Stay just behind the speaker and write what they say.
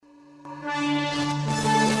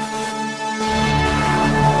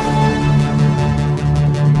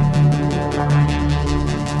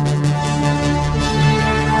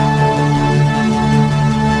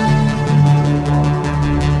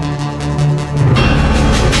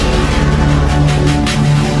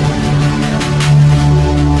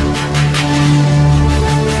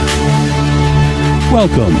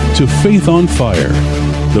Welcome to Faith on Fire,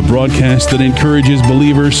 the broadcast that encourages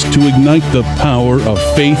believers to ignite the power of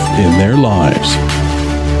faith in their lives.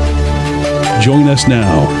 Join us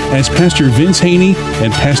now as Pastor Vince Haynie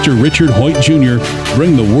and Pastor Richard Hoyt Jr.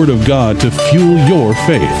 bring the Word of God to fuel your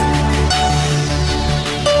faith.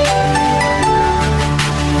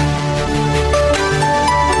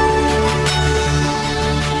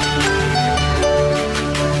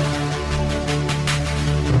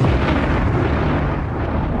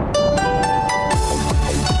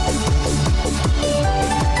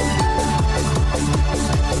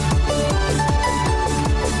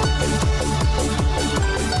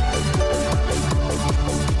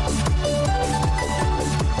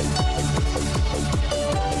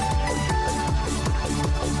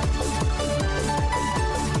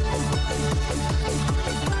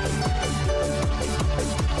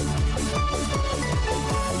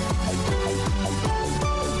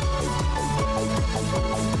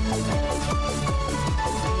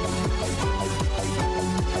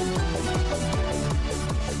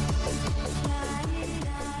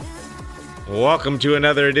 Welcome to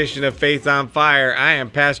another edition of Faith on Fire. I am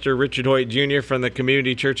Pastor Richard Hoyt Jr. from the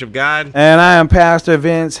Community Church of God. And I am Pastor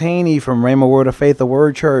Vince Haynie from Rhema Word of Faith, the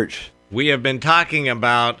Word Church. We have been talking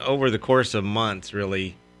about, over the course of months,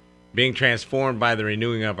 really, being transformed by the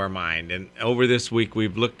renewing of our mind. And over this week,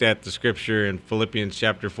 we've looked at the scripture in Philippians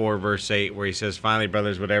chapter 4, verse 8, where he says, "Finally,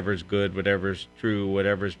 brothers, whatever is good, whatever is true,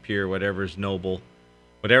 whatever is pure, whatever is noble,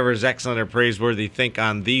 whatever is excellent or praiseworthy, think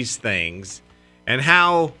on these things." And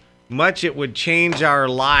how much it would change our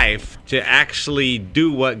life to actually do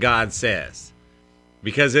what God says.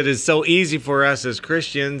 Because it is so easy for us as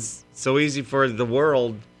Christians, so easy for the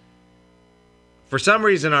world. For some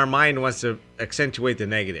reason, our mind wants to accentuate the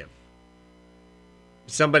negative.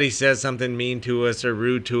 Somebody says something mean to us or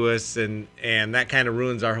rude to us, and that kind of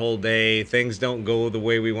ruins our whole day. Things don't go the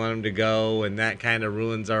way we want them to go, and that kind of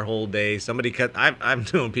ruins our whole day. I'm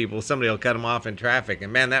doing people, somebody will cut them off in traffic,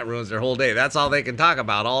 and man, that ruins their whole day. That's all they can talk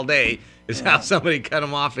about all day is how somebody cut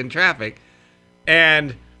them off in traffic.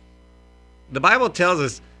 And the Bible tells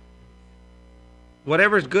us,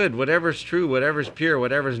 whatever's good, whatever's true, whatever's pure,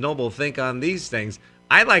 whatever's noble, think on these things.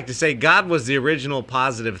 I like to say God was the original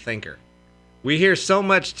positive thinker. We hear so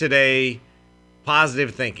much today,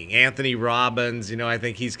 positive thinking. Anthony Robbins, I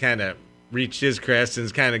think he's kind of reached his crest and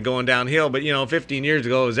is kind of going downhill. But, 15 years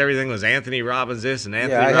ago, everything was Anthony Robbins this and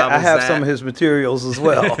Anthony Robbins that. I have some of his materials as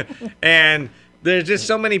well. And there's just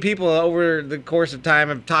so many people over the course of time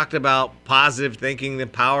have talked about positive thinking, the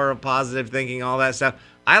power of positive thinking, all that stuff.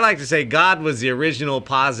 I like to say God was the original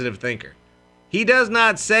positive thinker. He does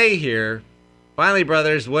not say here, finally,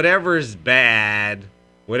 brothers, whatever's bad,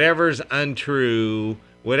 whatever's untrue,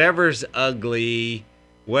 whatever's ugly,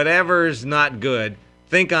 whatever's not good,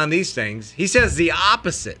 think on these things. He says the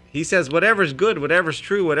opposite. He says whatever's good, whatever's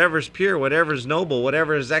true, whatever's pure, whatever's noble,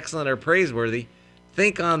 whatever is excellent or praiseworthy,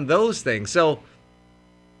 think on those things. So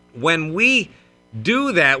when we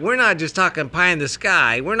do that, we're not just talking pie in the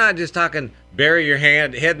sky. We're not just talking bury your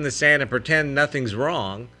head in the sand and pretend nothing's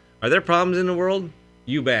wrong. Are there problems in the world?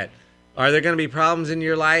 You bet. Are there going to be problems in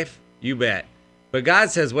your life? You bet. But God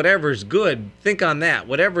says, whatever's good, think on that.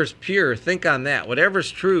 Whatever's pure, think on that.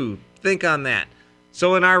 Whatever's true, think on that.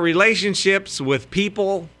 So in our relationships with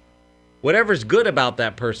people, whatever's good about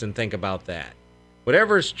that person, think about that.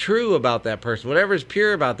 Whatever's true about that person, whatever's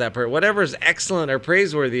pure about that person, whatever's excellent or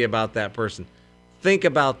praiseworthy about that person, think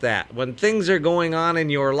about that. When things are going on in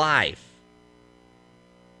your life,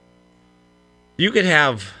 you could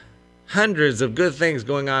have hundreds of good things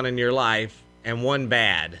going on in your life and one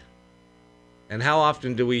bad. And how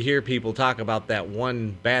often do we hear people talk about that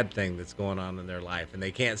one bad thing that's going on in their life, and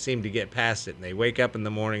they can't seem to get past it, and they wake up in the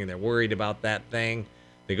morning and they're worried about that thing.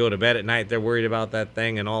 They go to bed at night, they're worried about that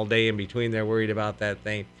thing, and all day in between they're worried about that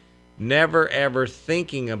thing. Never ever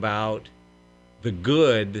thinking about the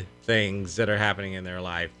good things that are happening in their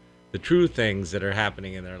life, the true things that are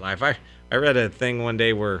happening in their life. I read a thing one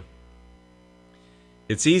day where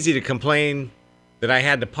it's easy to complain that I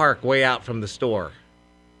had to park way out from the store.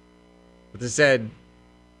 But they said,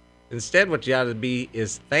 instead what you ought to be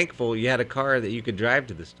is thankful you had a car that you could drive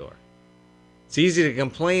to the store. It's easy to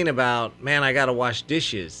complain about, man, I got to wash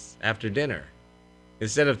dishes after dinner.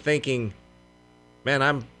 Instead of thinking, man,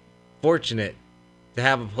 I'm fortunate to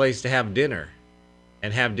have a place to have dinner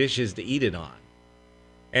and have dishes to eat it on.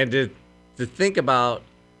 And to think about,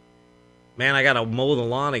 man, I got to mow the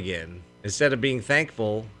lawn again, instead of being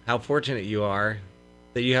thankful how fortunate you are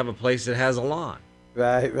that you have a place that has a lawn.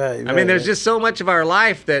 Right. I mean, there's just so much of our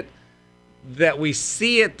life that we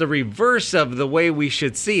see it the reverse of the way we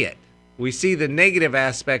should see it. We see the negative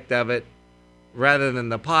aspect of it rather than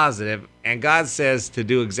the positive. And God says to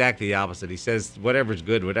do exactly the opposite. He says, whatever's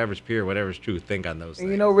good, whatever's pure, whatever's true, think on those things.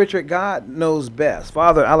 And you know, Richard, God knows best.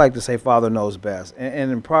 Father, I like to say Father knows best.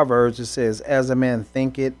 And in Proverbs, it says, as a man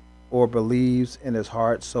thinketh or believes in his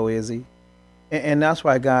heart, so is he. And that's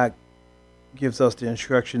why God gives us the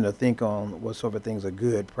instruction to think on whatsoever things are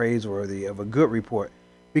good, praiseworthy, of a good report.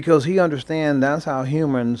 Because he understands that's how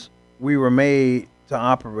humans, we were made to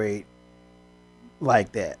operate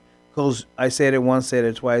like that. Because I said it once, said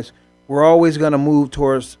it twice, we're always going to move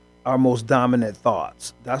towards our most dominant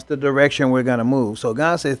thoughts. That's the direction we're going to move. So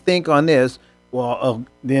God says, think on this. Well,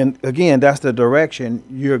 then again, that's the direction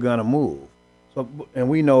you're going to move. So, and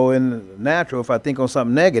we know in the natural, if I think on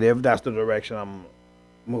something negative, that's the direction I'm going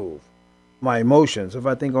to move. My emotions. If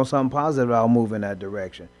I think on something positive, I'll move in that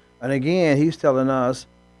direction. And again, he's telling us,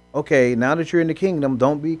 okay, now that you're in the kingdom,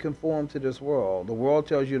 don't be conformed to this world. The world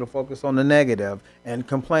tells you to focus on the negative and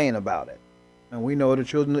complain about it. And we know the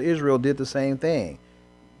children of Israel did the same thing.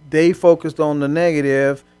 They focused on the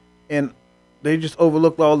negative and they just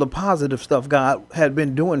overlooked all the positive stuff God had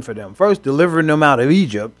been doing for them. First, delivering them out of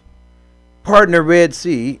Egypt, parting the Red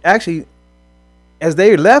Sea. Actually, as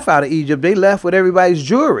they left out of Egypt, they left with everybody's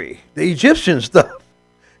jewelry, the Egyptian stuff.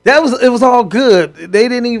 It was all good. They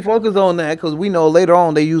didn't even focus on that because we know later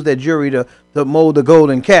on they used that jewelry to mold the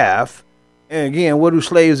golden calf. And again, where do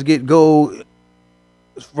slaves get gold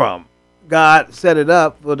from? God set it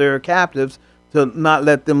up for their captives to not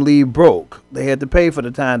let them leave broke. They had to pay for the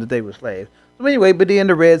time that they were slaves. So anyway, but then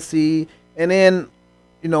the Red Sea, and then,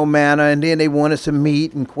 manna, and then they wanted some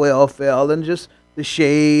meat, and quail fell, and just the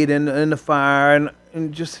shade and the fire,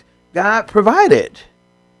 and just God provided.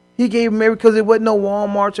 He gave them because there wasn't no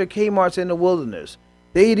Walmarts or Kmarts in the wilderness.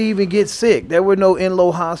 They'd even get sick. There were no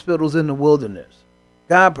in-law hospitals in the wilderness.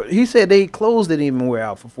 He said they clothes didn't even wear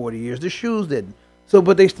out for 40 years. The shoes didn't. So,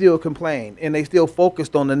 but they still complained, and they still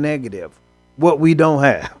focused on the negative, what we don't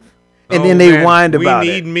have. And then they whined about it.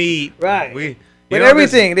 We need meat. Right. But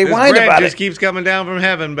everything, they whined about it. This just keeps coming down from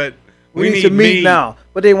heaven, but we need some meat now.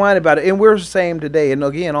 But they whined about it. And we're the same today. And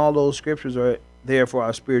again, all those scriptures are there for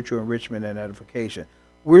our spiritual enrichment and edification.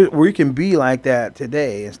 We can be like that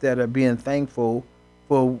today instead of being thankful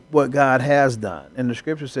for what God has done. And the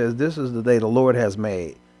scripture says, this is the day the Lord has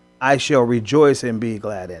made. I shall rejoice and be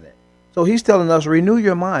glad in it. So he's telling us, renew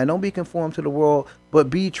your mind. Don't be conformed to the world, but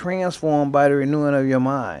be transformed by the renewing of your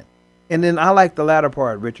mind. And then I like the latter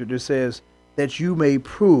part, Richard. It says that you may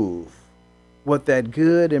prove what that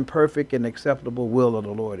good and perfect and acceptable will of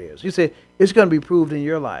the Lord is. He said it's going to be proved in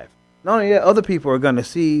your life. Not only that, other people are going to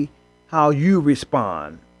see how you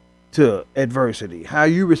respond to adversity, how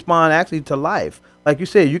you respond actually to life. Like you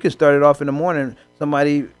said, you can start it off in the morning,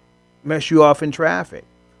 somebody mess you off in traffic.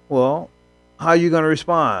 Well, how are you going to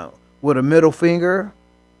respond? With a middle finger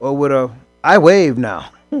or with I wave now.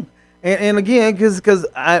 and again, because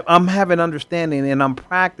I'm having understanding and I'm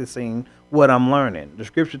practicing what I'm learning. The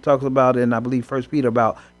scripture talks about, and I believe 1 Peter,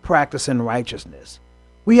 about practicing righteousness.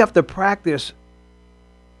 We have to practice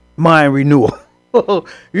mind renewal.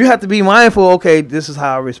 You have to be mindful, okay, this is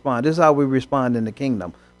how I respond. This is how we respond in the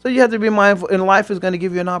kingdom. So you have to be mindful, and life is going to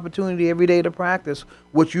give you an opportunity every day to practice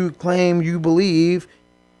what you claim you believe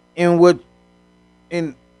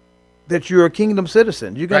that you're a kingdom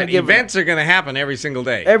citizen. You're going to give events are going to happen every single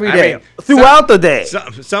day. Every day. Throughout the day.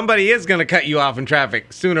 Somebody is going to cut you off in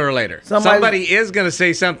traffic sooner or later. Somebody is going to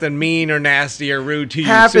say something mean or nasty or rude to you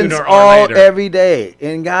sooner or later. Happens all every day.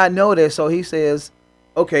 And God knows this, so he says,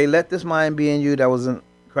 okay, let this mind be in you that was in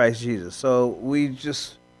Christ Jesus. So we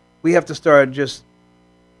have to start just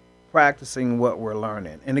practicing what we're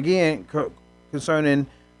learning. And again, concerning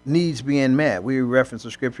needs being met, we reference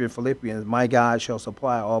the scripture in Philippians, my God shall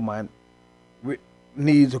supply all my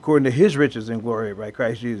needs according to his riches and glory by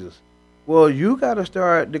Christ Jesus. Well, you got to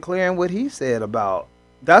start declaring what he said about.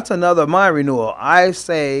 That's another mind renewal. I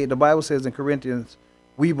say, the Bible says in Corinthians,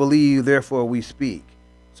 we believe, therefore we speak.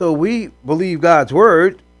 So we believe God's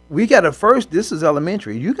word. We got to first, this is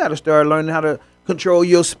elementary. You got to start learning how to control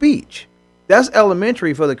your speech. That's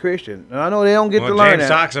elementary for the Christian. And I know they don't get to learn that. James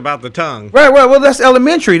talks about the tongue. Right. Well, that's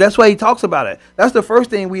elementary. That's why he talks about it. That's the first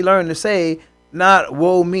thing we learn to say, not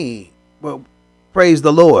woe me, but praise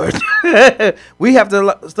the Lord. We have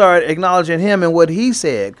to start acknowledging him and what he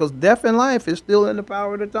said, because death and life is still in the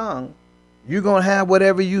power of the tongue. you're going to have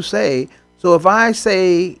whatever you say. So if I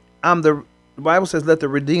say the Bible says, let the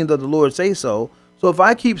redeemed of the Lord say so. So if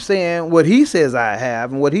I keep saying what he says I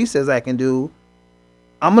have and what he says I can do,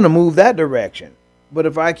 I'm going to move that direction. But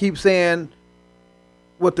if I keep saying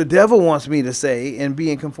what the devil wants me to say and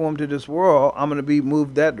being conformed to this world, I'm going to be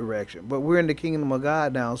moved that direction. But we're in the kingdom of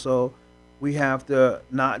God now, so we have to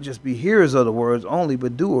not just be hearers of the words only,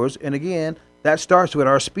 but doers. And again, that starts with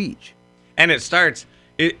our speech. And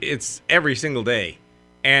it's every single day.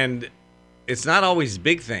 And it's not always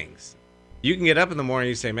big things. You can get up in the morning and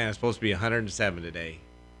you say, man, it's supposed to be 107 today.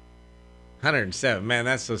 107. Man,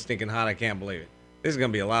 that's so stinking hot, I can't believe it. This is going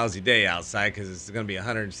to be a lousy day outside because it's going to be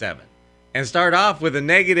 107. And start off with a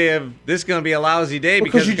negative, this is going to be a lousy day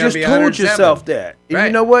because it's going to be 107. Because you just told yourself that. And right.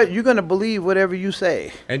 You know what? You're going to believe whatever you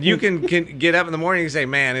say. And you can get up in the morning and say,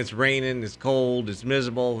 man, it's raining, it's cold, it's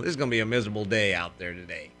miserable. This is going to be a miserable day out there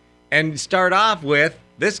today. And start off with,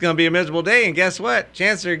 this is going to be a miserable day. And guess what?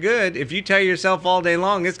 Chances are good. If you tell yourself all day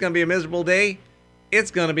long it's going to be a miserable day, it's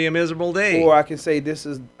going to be a miserable day. Or I can say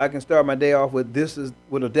I can start my day off with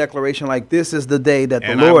with a declaration like, this is the day that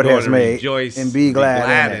the Lord has made, and be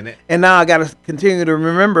glad in it. And now I got to continue to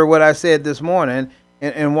remember what I said this morning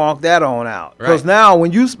and walk that on out. Because now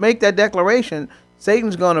when you make that declaration,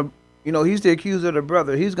 Satan's going to, he's the accuser of the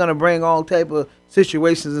brother. He's going to bring all type of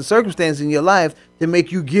situations and circumstances in your life to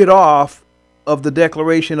make you get off of the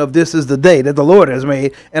declaration of this is the day that the Lord has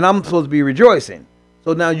made, and I'm supposed to be rejoicing.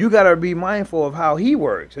 So now you got to be mindful of how he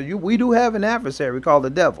works. So we do have an adversary called the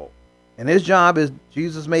devil. And his job is,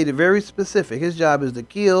 Jesus made it very specific, his job is to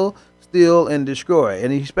kill, steal, and destroy.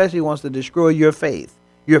 And he especially wants to destroy your faith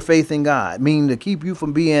in God, meaning to keep you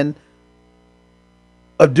from being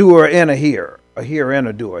a doer and a hearer and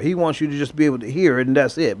a doer. He wants you to just be able to hear it, and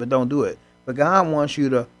that's it, but don't do it. But God wants you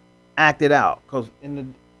to act it out. Because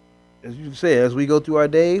as you say, as we go through our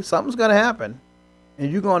day, something's going to happen.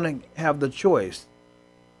 And you're going to have the choice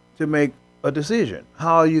to make a decision.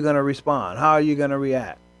 How are you going to respond? How are you going to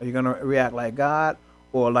react? Are you going to react like God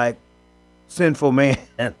or like sinful man?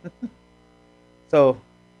 So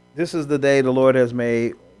this is the day the Lord has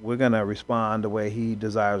made. We're going to respond the way he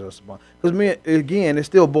desires us to respond. Because again, it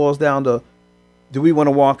still boils down to, do we want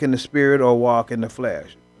to walk in the spirit or walk in the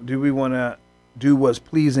flesh? Do we want to do what's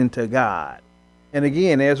pleasing to God? And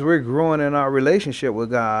again, as we're growing in our relationship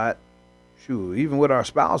with God, even with our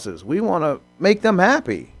spouses, we want to make them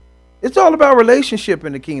happy. It's all about relationship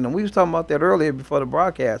in the kingdom. We was talking about that earlier before the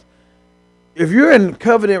broadcast. If you're in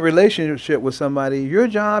covenant relationship with somebody, your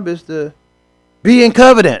job is to be in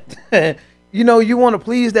covenant. You want to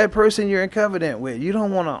please that person you're in covenant with. You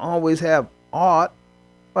don't want to always have aught.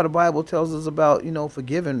 But the Bible tells us about,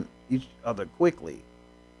 forgiving each other quickly,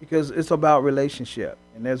 because it's about relationship.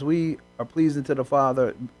 And as we are pleasing to the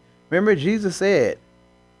Father, remember Jesus said,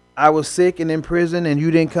 I was sick and in prison and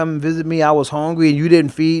you didn't come and visit me. I was hungry and you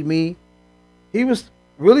didn't feed me. He was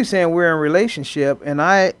really saying we're in relationship and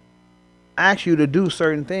I ask you to do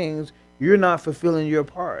certain things. You're not fulfilling your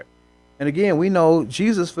part. And again, we know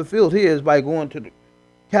Jesus fulfilled his by going to the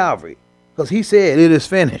Calvary, because he said it is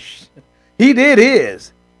finished. He did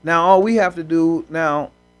his. Now all we have to do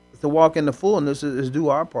now to walk in the fullness is do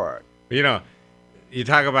our part. You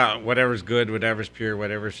talk about whatever's good, whatever's pure,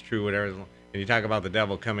 whatever's true, whatever's... And you talk about the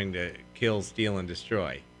devil coming to kill, steal, and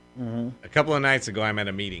destroy. Mm-hmm. A couple of nights ago, I'm at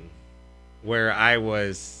a meeting where I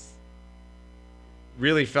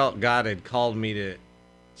really felt God had called me to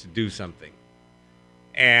do something.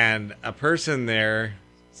 And a person there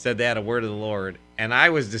said they had a word of the Lord, and I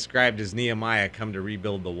was described as Nehemiah come to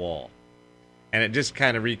rebuild the wall. And it just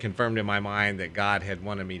kind of reconfirmed in my mind that God had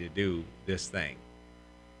wanted me to do this thing.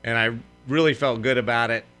 And I really felt good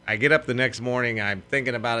about it. I get up the next morning, I'm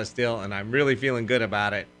thinking about it still, and I'm really feeling good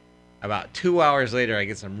about it. About 2 hours later, I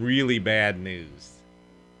get some really bad news.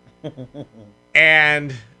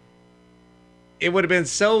 And it would have been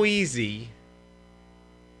so easy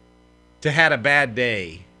to had a bad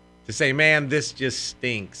day, to say, man, this just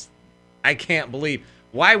stinks. I can't believe.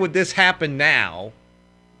 Why would this happen now?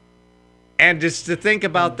 And just to think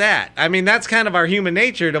about that. I mean, that's kind of our human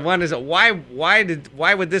nature to wonder, why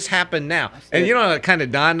would this happen now? And it kind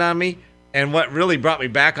of dawned on me, and what really brought me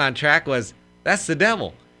back on track was, that's the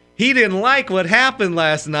devil. He didn't like what happened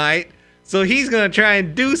last night, so he's going to try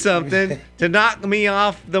and do something to knock me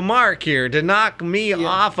off the mark here, to knock me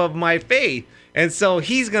off of my faith. And so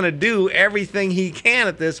he's going to do everything he can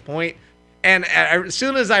at this point. And as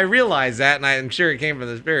soon as I realized that, and I'm sure it came from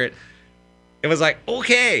the Spirit, it was like,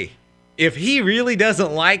 okay, if he really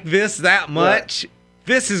doesn't like this that much,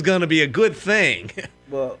 this is going to be a good thing.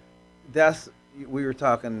 Well, we were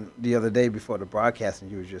talking the other day before the broadcast,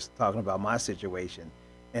 and you were just talking about my situation.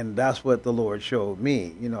 And that's what the Lord showed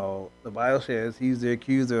me. You know, the Bible says he's the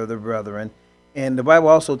accuser of the brethren. And the Bible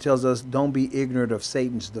also tells us don't be ignorant of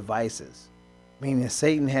Satan's devices. Meaning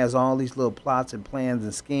Satan has all these little plots and plans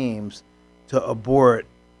and schemes to abort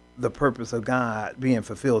the purpose of God being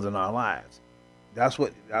fulfilled in our lives. That's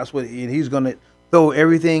what and he's going to throw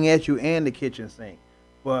everything at you and the kitchen sink.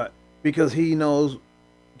 But because he knows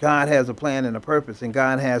God has a plan and a purpose, and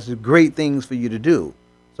God has great things for you to do.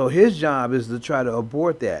 So his job is to try to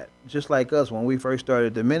abort that. Just like us, when we first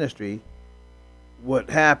started the ministry, what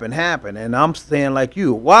happened. And I'm saying like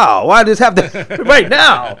you, wow, why does this have to right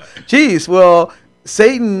now? Jeez, well,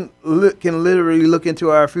 Satan can literally look into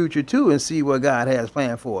our future too and see what God has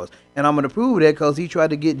planned for us. And I'm going to prove that because he tried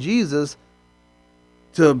to get Jesus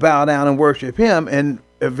to bow down and worship him and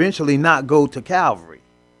eventually not go to Calvary.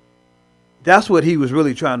 That's what he was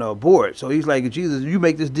really trying to abort. So he's like, Jesus, you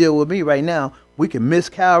make this deal with me right now, we can miss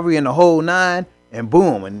Calvary and the whole nine, and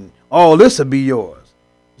boom, and all this will be yours.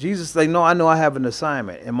 Jesus is like, no, I know I have an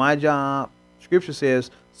assignment. And my job, Scripture says,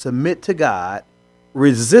 submit to God,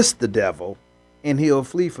 resist the devil, and he'll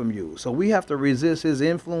flee from you. So we have to resist his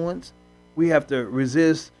influence. We have to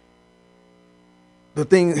resist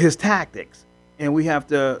his tactics. And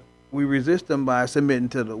we resist them by submitting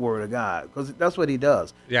to the word of God, because that's what he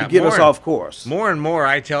does, to get us off course. More and more,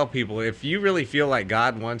 I tell people, if you really feel like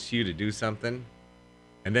God wants you to do something,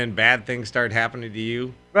 and then bad things start happening to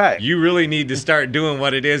you, right, you really need to start doing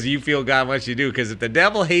what it is you feel God wants you to do. Because if the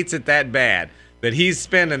devil hates it that bad, that he's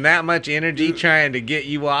spending that much energy trying to get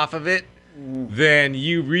you off of it, then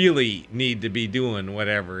you really need to be doing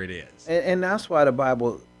whatever it is. And that's why the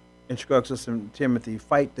Bible instructs us in Timothy,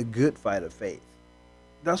 fight the good fight of faith.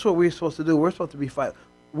 That's what we're supposed to do. We're supposed to be fight.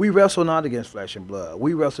 We wrestle not against flesh and blood.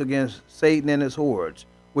 We wrestle against Satan and his hordes,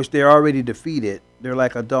 which they're already defeated. They're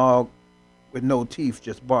like a dog with no teeth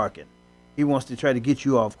just barking. He wants to try to get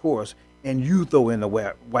you off course, and you throw in the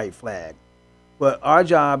white flag. But our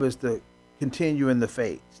job is to continue in the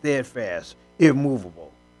faith, steadfast,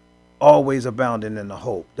 immovable, always abounding in the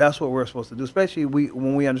hope. That's what we're supposed to do, especially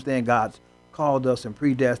when we understand God's called us and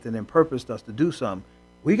predestined and purposed us to do something.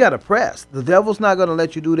 We got to press. The devil's not going to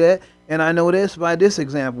let you do that. And I know this by this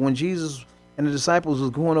example. When Jesus and the disciples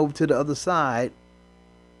was going over to the other side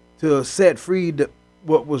to set free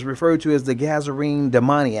what was referred to as the Gadarene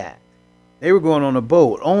demoniac, they were going on a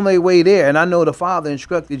boat. On their way there, and I know the Father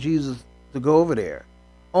instructed Jesus to go over there.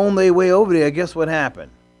 On their way over there, guess what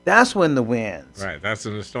happened? That's when the winds. Right, that's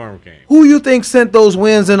when the storm came. Who you think sent those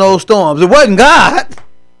winds and those storms? It wasn't God.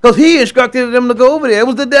 Because he instructed them to go over there. It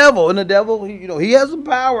was the devil. And the devil, he has some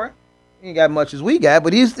power. He ain't got much as we got,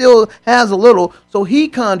 but he still has a little. So he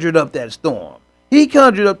conjured up that storm. He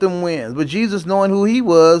conjured up them winds. But Jesus, knowing who he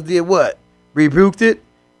was, did what? Rebuked it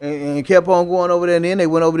and kept on going over there. And then they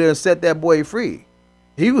went over there and set that boy free.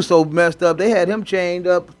 He was so messed up, they had him chained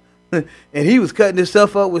up. And he was cutting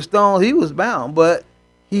himself up with stones. He was bound, but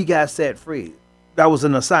he got set free. That was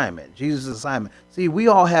an assignment, Jesus' assignment. See, we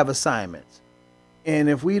all have assignments. And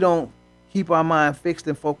if we don't keep our mind fixed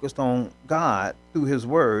and focused on God through his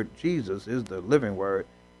word, Jesus is the living word,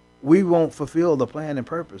 we won't fulfill the plan and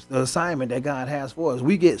purpose, the assignment that God has for us.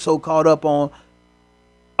 We get so caught up on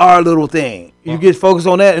our little thing. You get focused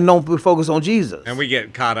on that and don't focus on Jesus. And we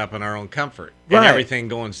get caught up in our own comfort and everything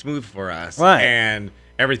going smooth for us. Right. And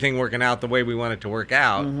everything working out the way we want it to work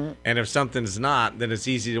out. Mm-hmm. And if something's not, then it's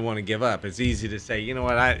easy to want to give up. It's easy to say, you know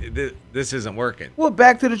what, this isn't working. Well,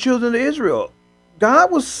 back to the children of Israel.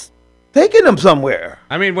 God was taking them somewhere.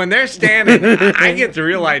 I mean, when they're standing, I get the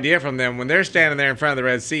real idea from them. When they're standing there in front of the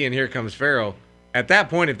Red Sea and here comes Pharaoh, at that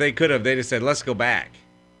point, if they could have, they just said, let's go back.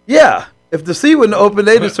 Yeah. If the sea wouldn't open,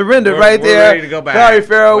 they'd have surrendered right there. We're ready to go back. Sorry,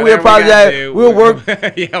 Pharaoh, we apologize. We'll work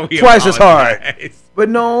twice as hard.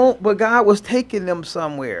 But God was taking them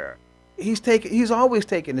somewhere. He's always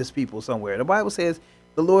taking his people somewhere. The Bible says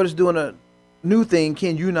the Lord is doing a new thing.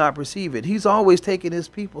 Can you not perceive it? He's always taking his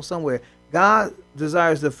people somewhere. God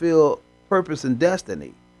desires to fulfill purpose and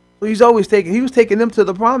destiny. So he was taking them to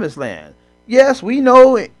the promised land. Yes, we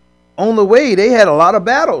know on the way they had a lot of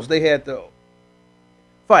battles they had to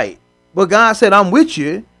fight. But God said, I'm with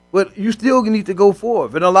you, but you still need to go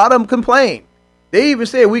forth. And a lot of them complained. They even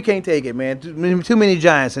said, we can't take it, man. Too many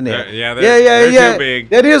giants in there. They're too big.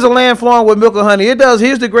 That is a land flowing with milk and honey. It does.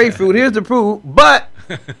 Here's the grapefruit. Here's the fruit. But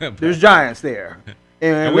there's giants there.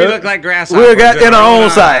 And we look like grasshoppers. We got in our own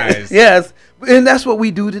size. Yes. And that's what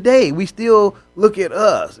we do today. We still look at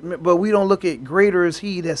us, but we don't look at greater is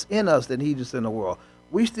he that's in us than he that's in the world.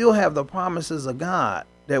 We still have the promises of God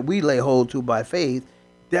that we lay hold to by faith.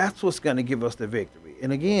 That's what's going to give us the victory.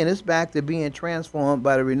 And again, it's back to being transformed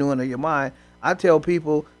by the renewing of your mind. I tell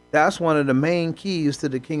people, That's one of the main keys to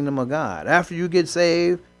the kingdom of God. After you get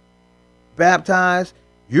saved, baptized,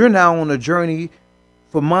 you're now on a journey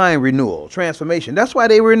for mind renewal, transformation. That's why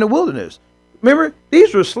they were in the wilderness. Remember,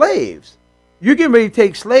 these were slaves. You're getting ready to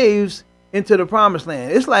take slaves into the promised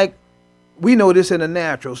land. It's like, we know this in the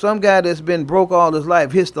natural. Some guy that's been broke all his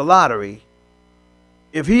life hits the lottery.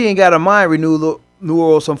 If he ain't got a mind renewal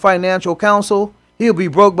or some financial counsel, he'll be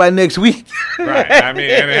broke by next week. Right. I mean,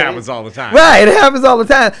 and it happens all the time. Right. It happens all the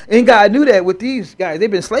time. And God knew that with these guys.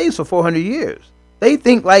 They've been slaves for 400 years. They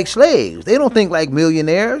think like slaves. They don't think like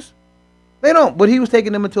millionaires. They don't. But he was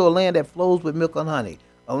taking them into a land that flows with milk and honey.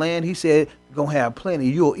 A land, he said, going to have plenty.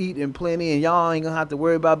 You'll eat in plenty, and y'all ain't going to have to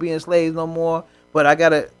worry about being slaves no more. But I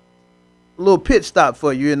got a little pit stop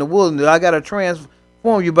for you in the wilderness. I got to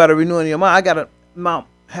transform you by the renewing of your mind. I got to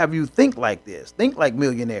have you think like this. Think like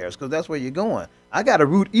millionaires, because that's where you're going. I got to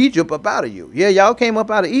root Egypt up out of you. Yeah, y'all came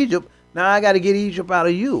up out of Egypt. Now I got to get Egypt out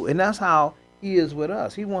of you. And that's how he is with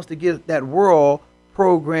us. He wants to get that world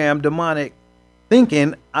program demonic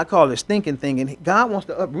thinking. I call it stinking thinking. God wants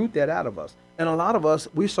to uproot that out of us. And a lot of us,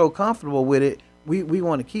 we're so comfortable with it, we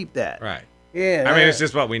want to keep that. Right. Yeah. I mean, it's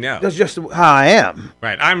just what we know. That's just how I am.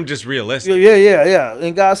 Right. I'm just realistic. Yeah.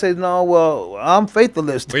 And God says, no, well, I'm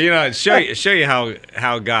faithfulist. Well, show you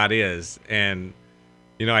how God is. And,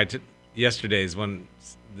 yesterday's when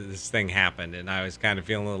this thing happened, and I was kind of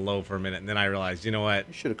feeling a little low for a minute, and then I realized, you know what?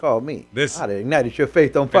 You should have called me. I'd have This ignited your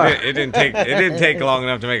faith on fire. it didn't take long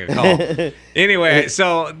enough to make a call. Anyway,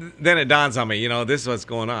 so then it dawns on me, this is what's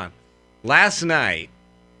going on. Last night,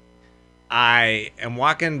 I am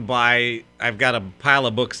walking by. I've got a pile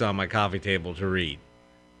of books on my coffee table to read,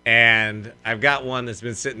 and I've got one that's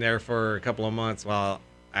been sitting there for a couple of months while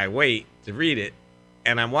I wait to read it.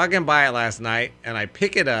 And I'm walking by it last night, and I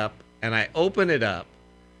pick it up and I open it up.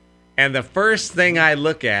 And the first thing I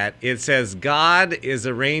look at, it says, God is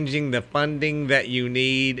arranging the funding that you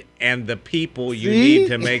need and the people you need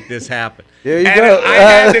to make this happen. There you and go. I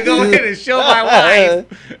had to go in and show my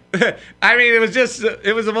wife. I mean,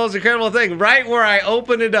 it was the most incredible thing. Right where I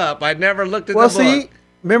opened it up, I'd never looked at the book. See,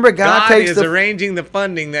 remember, God takes is arranging the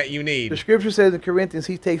funding that you need. The scripture says in Corinthians,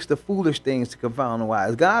 he takes the foolish things to confound the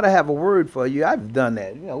wise. God, I have a word for you. I've done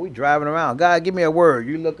that. We driving around. God, give me a word.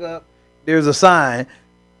 You look up, there's a sign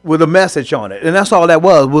with a message on it. And that's all that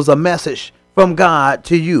was a message from God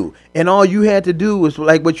to you. And all you had to do was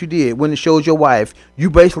like what you did when it showed your wife. You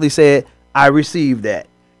basically said, I received that.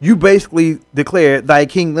 You basically declared, thy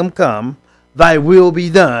kingdom come, thy will be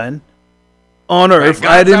done on earth.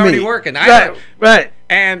 Right, God's already working. Right.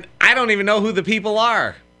 And I don't even know who the people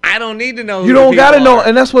are. I don't need to know who you don't got to know.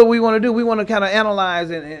 And that's what we want to do. We want to kind of analyze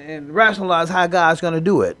and rationalize how God's going to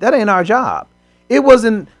do it. That ain't our job. It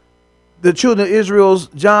wasn't the children of Israel's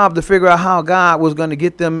job to figure out how God was going to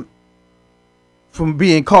get them from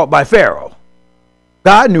being caught by Pharaoh.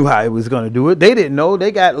 God knew how he was going to do it. They didn't know.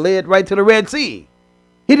 They got led right to the Red Sea.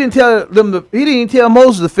 He didn't tell them. He didn't tell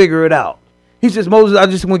Moses to figure it out. He says, Moses, I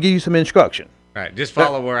just want to give you some instruction. Right. Just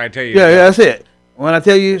follow where I tell you. Yeah, that's it. When I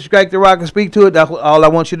tell you strike the rock and speak to it, that's all I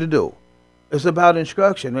want you to do. It's about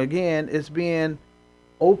instruction. Again, it's being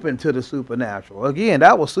open to the supernatural. Again,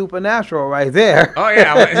 that was supernatural right there. Oh,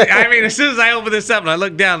 yeah. I mean, as soon as I opened this up and I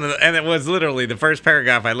looked down, and it was literally the first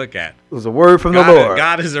paragraph I look at. It was a word from the Lord.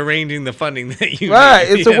 God is arranging the funding that you right.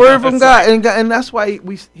 need. It's a word from God. And that's why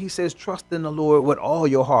he says, trust in the Lord with all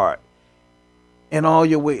your heart. In all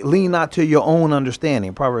your ways, lean not to your own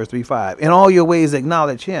understanding, Proverbs 3:5. In all your ways,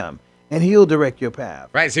 acknowledge him, and he'll direct your path.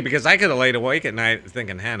 Right. See, because I could have laid awake at night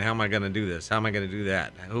thinking, how am I going to do this? How am I going to do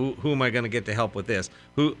that? Who am I going to get to help with this?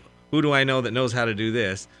 Who do I know that knows how to do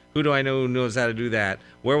this? Who do I know who knows how to do that?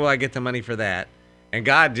 Where will I get the money for that? And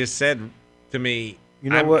God just said to me,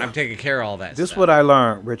 I'm taking care of all that This is stuff. what I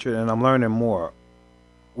learned, Richard, and I'm learning more.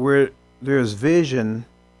 Where there's vision,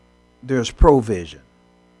 there's provision.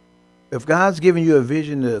 If God's giving you a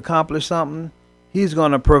vision to accomplish something, he's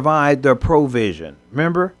going to provide the provision.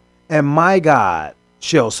 Remember? And my God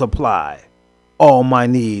shall supply all my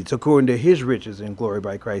needs according to his riches and glory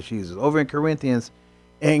by Christ Jesus. Over in Corinthians,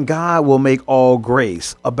 and God will make all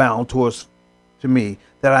grace abound to me,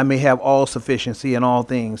 that I may have all sufficiency in all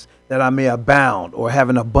things, that I may abound or have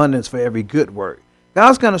an abundance for every good work.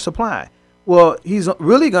 God's going to supply. Well, he's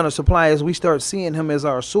really going to supply as we start seeing him as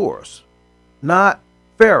our source, not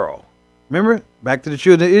Pharaoh. Remember, back to the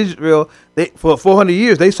children of Israel, for 400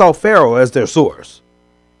 years, they saw Pharaoh as their source.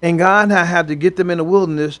 And God had to get them in the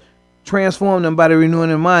wilderness, transform them by the renewing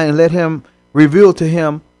of mind, and let him reveal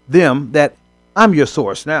to them that I'm your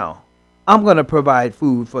source now. I'm going to provide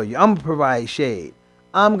food for you. I'm going to provide shade.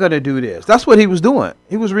 I'm going to do this. That's what he was doing.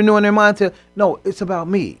 He was renewing their mind to, no, it's about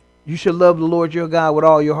me. You should love the Lord your God with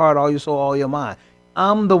all your heart, all your soul, all your mind.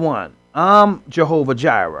 I'm the one. I'm Jehovah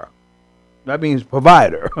Jireh. That means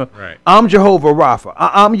provider. Right. I'm Jehovah Rapha.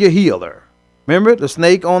 I'm your healer. Remember the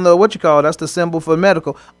snake on the, that's the symbol for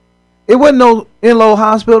medical. It wasn't no in-law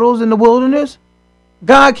hospitals in the wilderness.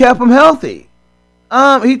 God kept them healthy.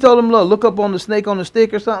 He told them, look up on the snake on the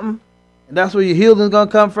stick or something. And that's where your healing's going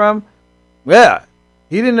to come from. Yeah.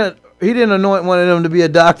 He didn't anoint one of them to be a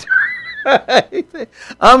doctor. He said,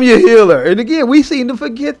 I'm your healer. And again, we seem to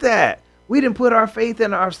forget that. We didn't put our faith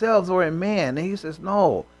in ourselves or in man. And he says,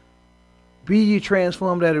 no. Be ye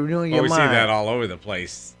transformed out of renewing your mind. We see that all over the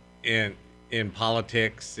place in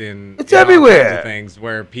politics, it's everywhere. All kinds of things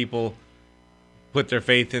where people put their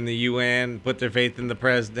faith in the UN, put their faith in the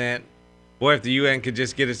president. Boy, if the UN could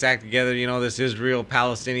just get its act together, this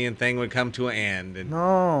Israel-Palestinian thing would come to an end. And,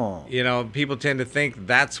 no. People tend to think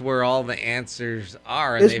that's where all the answers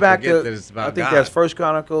are, and it's they back forget to, that it's about God. I think that's 1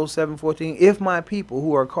 Chronicles 7:14. If my people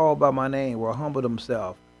who are called by my name will humble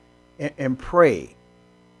themselves and pray,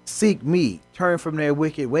 seek me, turn from their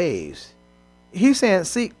wicked ways. He's saying,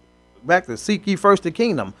 seek ye first the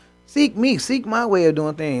kingdom. Seek me, seek my way of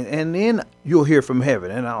doing things, and then you'll hear from heaven,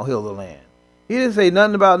 and I'll heal the land. He didn't say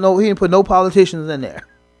nothing about he didn't put no politicians in there.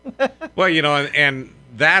 Well, and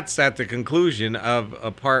that's at the conclusion of a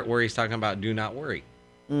part where he's talking about do not worry.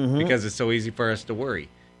 Mm-hmm. Because it's so easy for us to worry.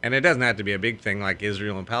 And it doesn't have to be a big thing like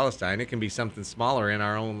Israel and Palestine. It can be something smaller in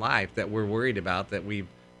our own life that we're worried about, that we've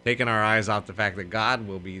taken our eyes off the fact that God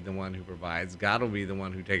will be the one who provides. God will be the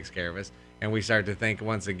one who takes care of us. And we start to think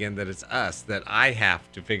once again that it's us, that I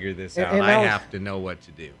have to figure this out. I have to know what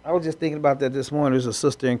to do. I was just thinking about that this morning. There's a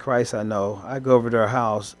sister in Christ I know. I go over to her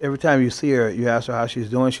house. Every time you see her, you ask her how she's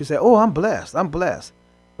doing. She said, oh, I'm blessed. I'm blessed.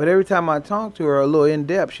 But every time I talk to her a little in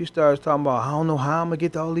depth, she starts talking about, I don't know how I'm going to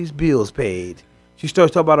get all these bills paid. She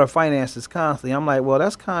starts talking about her finances constantly. I'm like, well,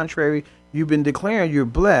 that's contrary. You've been declaring you're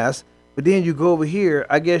blessed, but then you go over here.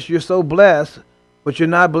 I guess you're so blessed, but you're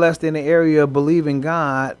not blessed in the area of believing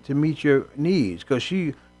God to meet your needs, because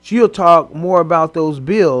she'll talk more about those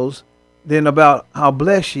bills than about how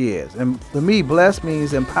blessed she is. And for me, blessed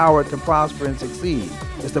means empowered to prosper and succeed.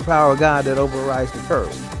 It's the power of God that overrides the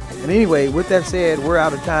curse. And anyway, with that said, we're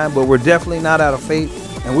out of time, but we're definitely not out of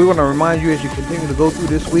faith. And we want to remind you as you continue to go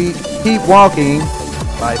through this week, keep walking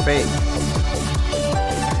by faith.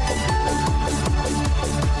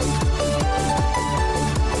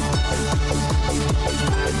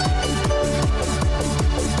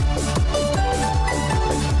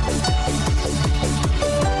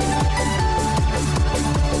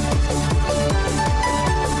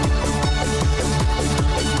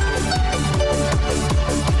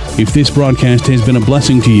 If this broadcast has been a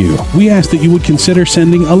blessing to you, we ask that you would consider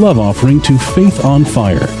sending a love offering to Faith on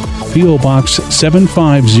Fire, P.O. Box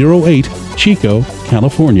 7508, Chico,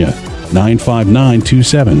 California,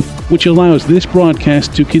 95927, which allows this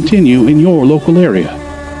broadcast to continue in your local area.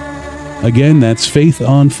 Again, that's Faith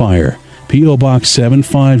on Fire, P.O. Box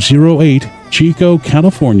 7508, Chico,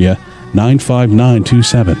 California,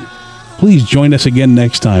 95927. Please join us again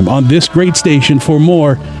next time on this great station for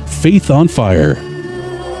more Faith on Fire.